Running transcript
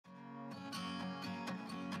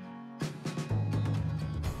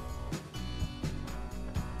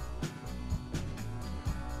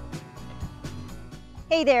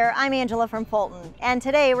Hey there, I'm Angela from Fulton, and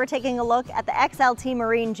today we're taking a look at the XLT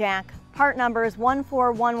Marine Jack, part numbers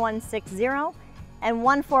 141160 and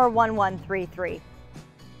 141133.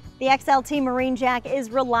 The XLT Marine Jack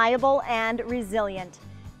is reliable and resilient.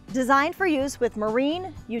 Designed for use with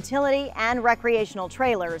marine, utility, and recreational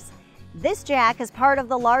trailers, this jack is part of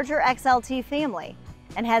the larger XLT family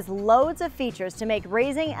and has loads of features to make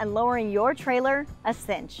raising and lowering your trailer a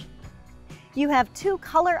cinch. You have two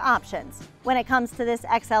color options when it comes to this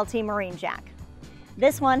XLT Marine Jack.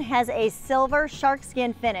 This one has a silver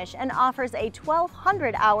Sharkskin finish and offers a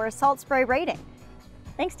 1200-hour salt spray rating.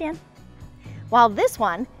 Thanks, Dan. While this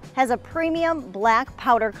one has a premium black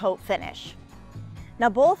powder coat finish. Now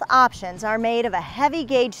both options are made of a heavy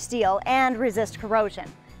gauge steel and resist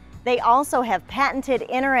corrosion. They also have patented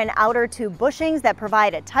inner and outer tube bushings that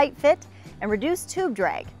provide a tight fit and reduce tube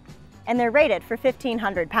drag, and they're rated for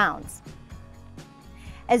 1,500 pounds.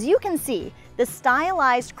 As you can see, the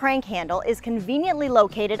stylized crank handle is conveniently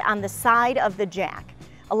located on the side of the jack,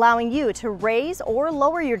 allowing you to raise or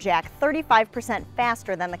lower your jack 35%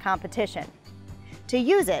 faster than the competition. To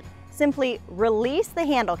use it, simply release the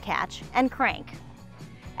handle catch and crank.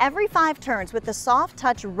 Every 5 turns with the soft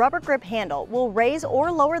touch rubber grip handle will raise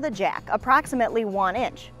or lower the jack approximately 1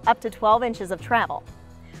 inch, up to 12 inches of travel.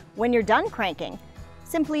 When you're done cranking,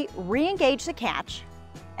 simply re-engage the catch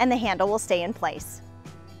and the handle will stay in place.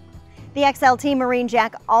 The XLT Marine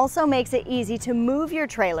Jack also makes it easy to move your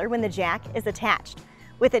trailer when the jack is attached,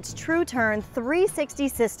 with its TruTurn 360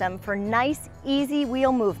 system for nice, easy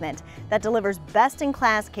wheel movement that delivers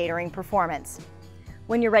best-in-class catering performance.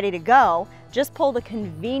 When you're ready to go, just pull the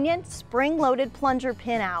convenient spring-loaded plunger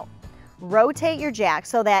pin out. Rotate your jack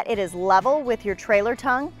so that it is level with your trailer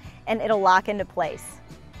tongue and it'll lock into place.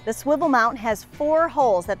 The swivel mount has 4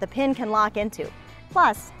 holes that the pin can lock into,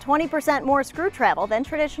 plus 20% more screw travel than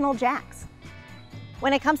traditional jacks.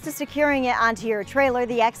 When it comes to securing it onto your trailer,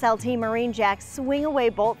 the XLT Marine Jack swing-away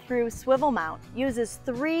bolt-through swivel mount uses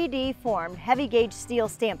 3D formed heavy gauge steel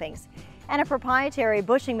stampings and a proprietary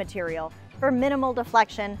bushing material for minimal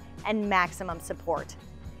deflection and maximum support.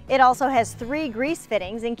 It also has 3 grease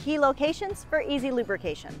fittings in key locations for easy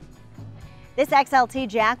lubrication. This XLT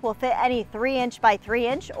Jack will fit any 3-inch by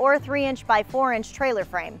 3-inch or 3-inch by 4-inch trailer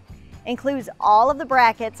frame, includes all of the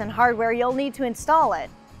brackets and hardware you'll need to install it,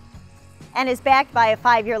 and is backed by a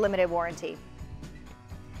 5-year limited warranty.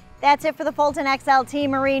 That's it for the Fulton XLT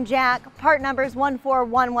Marine Jack, part numbers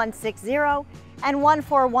 141160 and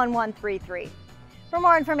 141133. For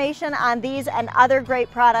more information on these and other great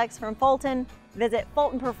products from Fulton, visit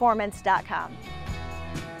fultonperformance.com.